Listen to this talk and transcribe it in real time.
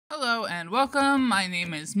Hello and welcome. My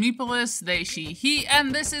name is Meepolis, they, she, he,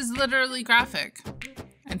 and this is Literally Graphic.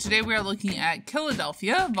 And today we are looking at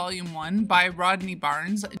Killadelphia, Volume 1 by Rodney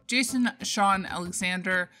Barnes, Jason Shawn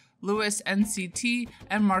Alexander, Lewis NCT,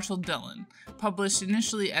 and Marshall Dillon. Published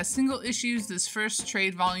initially as single issues, this first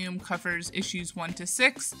trade volume covers issues 1 to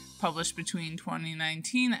 6, published between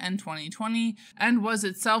 2019 and 2020, and was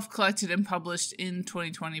itself collected and published in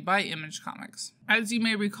 2020 by Image Comics. As you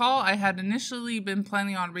may recall, I had initially been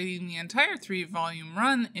planning on reading the entire 3-volume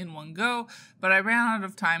run in one go, but I ran out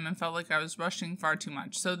of time and felt like I was rushing far too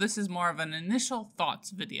much, so this is more of an initial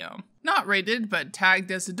thoughts video. Not rated, but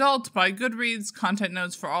tagged as adult by Goodreads, content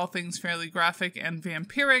notes for all things fairly graphic and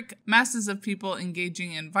vampiric, masses of people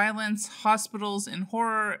engaging in violence, hospitals in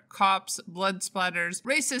horror, cops, blood splatters,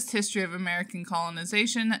 racist history of American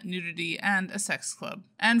colonization, nudity, and a sex club.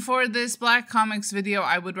 And for this Black Comics video,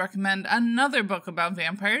 I would recommend another book about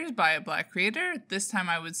vampires by a Black creator. This time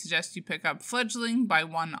I would suggest you pick up Fledgling by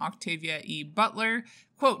one Octavia E. Butler.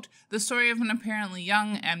 Quote, the story of an apparently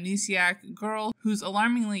young, amnesiac girl whose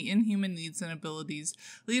alarmingly inhuman needs and abilities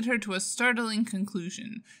lead her to a startling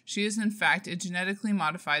conclusion. She is in fact a genetically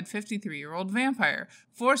modified 53-year-old vampire.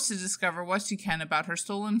 Forced to discover what she can about her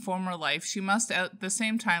stolen former life, she must at the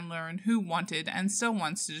same time learn who wanted and still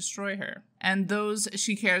wants to destroy her, and those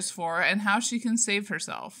she cares for, and how she can save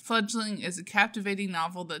herself. Fledgling is a captivating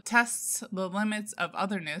novel that tests the limits of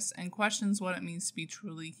otherness and questions what it means to be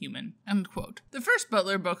truly human. End quote. The first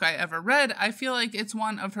Butler book I ever read, I feel like it's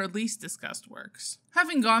one of her least discussed works.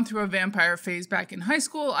 Having gone through a vampire phase back in high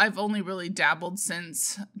school, I've only really dabbled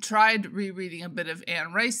since. Tried rereading a bit of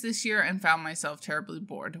Anne Rice this year and found myself terribly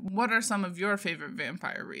bored. What are some of your favorite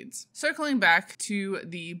vampire reads? Circling back to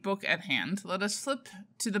the book at hand, let us flip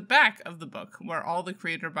to the back of the book where all the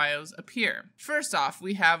creator bios appear. First off,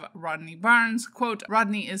 we have Rodney Barnes. Quote,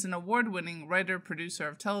 Rodney is an award-winning writer, producer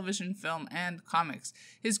of television, film, and comics.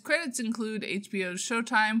 His credits include HBO's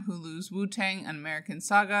Showtime, Hulu's Wu-Tang and American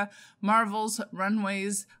Saga, Marvel's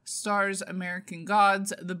Runaways, Starz' American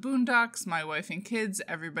Gods, The Boondocks, My Wife and Kids,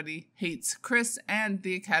 Everybody Hates Chris, and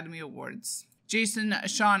the Academy Awards. Jason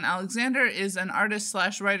Shawn Alexander is an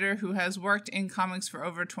artist/writer who has worked in comics for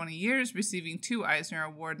over 20 years, receiving 2 Eisner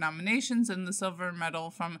Award nominations and the Silver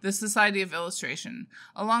Medal from the Society of Illustration.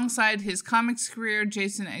 Alongside his comics career,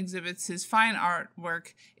 Jason exhibits his fine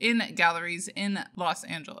artwork in galleries in Los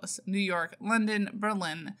Angeles, New York, London,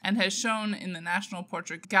 Berlin, and has shown in the National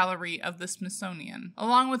Portrait Gallery of the Smithsonian.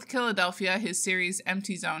 Along with Killadelphia, his series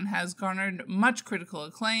Empty Zone has garnered much critical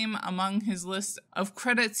acclaim. Among his list of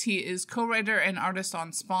credits, he is co-writer and artist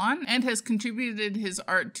on Spawn, and has contributed his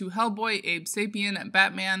art to Hellboy, Abe Sapien,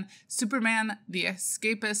 Batman, Superman, The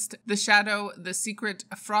Escapist, The Shadow, The Secret,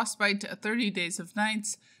 Frostbite, 30 Days of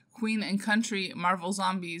Nights, Queen and Country, Marvel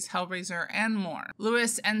Zombies, Hellraiser, and more.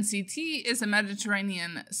 Lewis NCT is a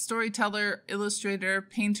Mediterranean storyteller, illustrator,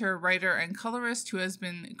 painter, writer, and colorist who has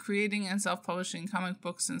been creating and self-publishing comic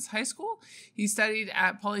books since high school. He studied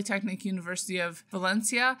at Polytechnic University of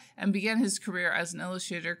Valencia and began his career as an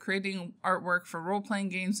illustrator, creating artwork for role-playing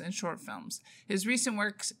games and short films. His recent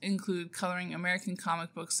works include coloring American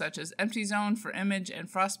comic books such as Empty Zone for Image and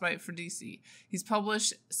Frostbite for DC. He's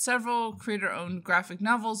published several creator-owned graphic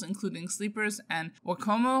novels, including Sleepers and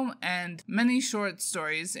Wakomo, and many short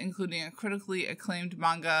stories, including a critically acclaimed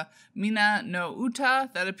manga, Mina no Uta,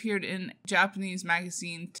 that appeared in Japanese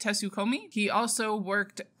magazine Tsukomi. He also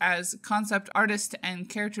worked as concept artist and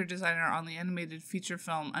character designer on the animated feature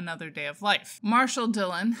film Another Day of Life. Marshall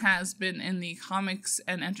Dillon has been in the comics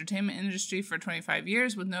and entertainment industry for 25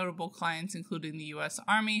 years, with notable clients including the U.S.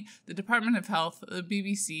 Army, the Department of Health, the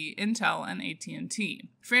BBC, Intel, and AT&T.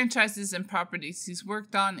 Franchises and properties he's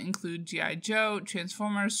worked on include G.I. Joe,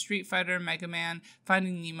 Transformers, Street Fighter, Mega Man,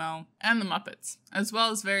 Finding Nemo, and The Muppets, as well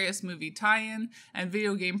as various movie tie-in and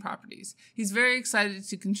video game properties. He's very excited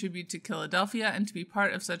to contribute to Killadelphia and to be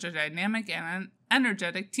part of such a dynamic and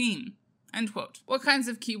energetic team. End quote. What kinds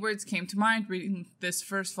of keywords came to mind reading this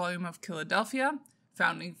first volume of Killadelphia?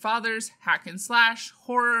 Founding fathers, hack and slash,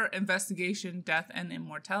 horror, investigation, death, and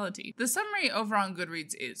immortality. The summary over on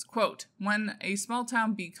Goodreads is, quote, when a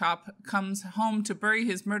small-town beat cop comes home to bury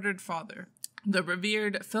his murdered father, the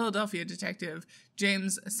revered Philadelphia detective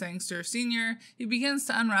James Sangster Sr., he begins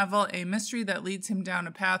to unravel a mystery that leads him down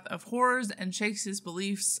a path of horrors and shakes his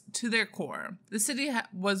beliefs to their core. The city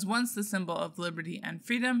was once the symbol of liberty and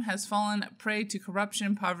freedom, has fallen prey to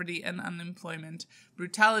corruption, poverty, and unemployment,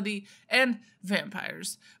 brutality, and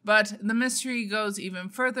vampires. But the mystery goes even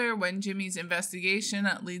further when Jimmy's investigation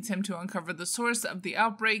leads him to uncover the source of the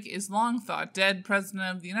outbreak is long thought dead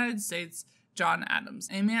President of the United States, John Adams,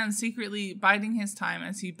 a man secretly biding his time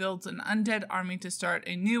as he builds an undead army to start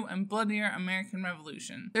a new and bloodier American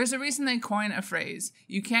revolution. There's a reason they coin a phrase,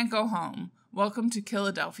 "You can't go home. Welcome to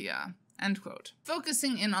Killadelphia." End quote.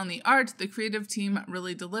 Focusing in on the art, the creative team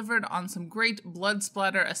really delivered on some great blood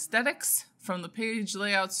splatter aesthetics, from the page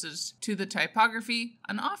layouts to the typography,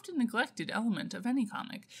 an often neglected element of any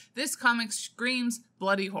comic. This comic screams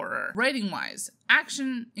bloody horror. Writing-wise,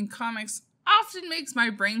 action in comics often makes my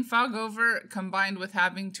brain fog over, combined with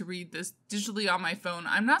having to read this digitally on my phone.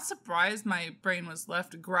 I'm not surprised my brain was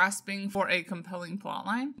left grasping for a compelling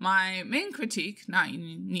plotline. My main critique, not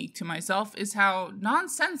unique to myself, is how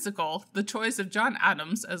nonsensical the choice of John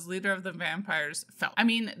Adams as leader of the vampires felt. I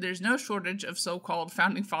mean, there's no shortage of so-called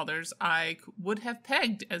founding fathers I would have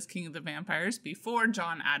pegged as king of the vampires before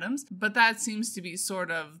John Adams, but that seems to be sort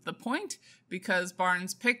of the point, because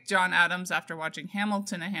Barnes picked John Adams after watching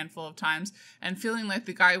Hamilton a handful of times and feeling like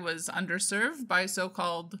the guy was underserved by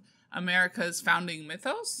so-called America's founding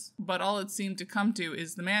mythos. But all it seemed to come to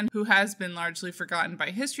is the man who has been largely forgotten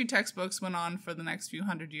by history textbooks went on for the next few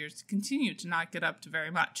hundred years to continue to not get up to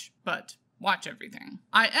very much. But watch everything.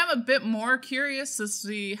 I am a bit more curious to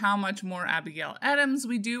see how much more Abigail Adams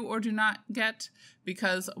we do or do not get,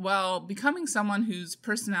 because, well, becoming someone whose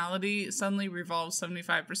personality suddenly revolves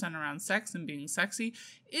 75% around sex and being sexy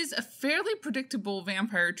is a fairly predictable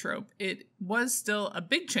vampire trope. It was still a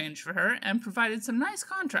big change for her and provided some nice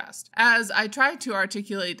contrast. As I try to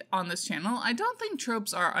articulate on this channel, I don't think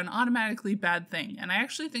tropes are an automatically bad thing, and I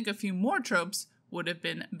actually think a few more tropes would have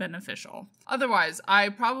been beneficial. Otherwise, I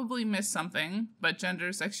probably missed something, but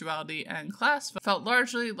gender, sexuality, and class felt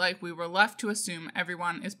largely like we were left to assume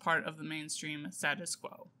everyone is part of the mainstream status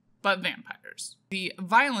quo. But vampires. The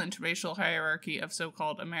violent racial hierarchy of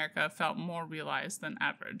so-called America felt more realized than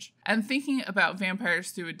average. And thinking about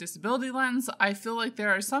vampires through a disability lens, I feel like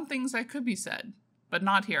there are some things that could be said. But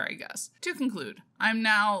not here, I guess. To conclude, I'm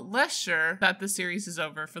now less sure that the series is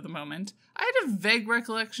over for the moment. I had a vague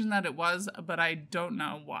recollection that it was, but I don't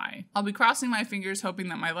know why. I'll be crossing my fingers hoping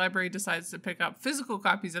that my library decides to pick up physical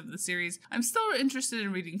copies of the series. I'm still interested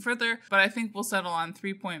in reading further, but I think we'll settle on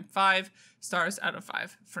 3.5 stars out of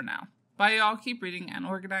 5 for now. Bye y'all, keep reading and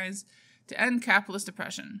organize to end capitalist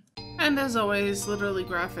oppression. And as always, Literally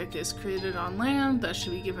Graphic is created on land that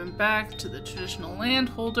should be given back to the traditional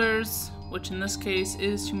landholders, which in this case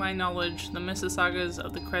is, to my knowledge, the Mississaugas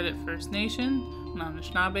of the Credit First Nation,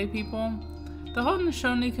 Anishinaabe people, the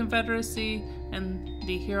Haudenosaunee Confederacy, and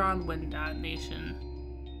the Huron-Wendat Nation.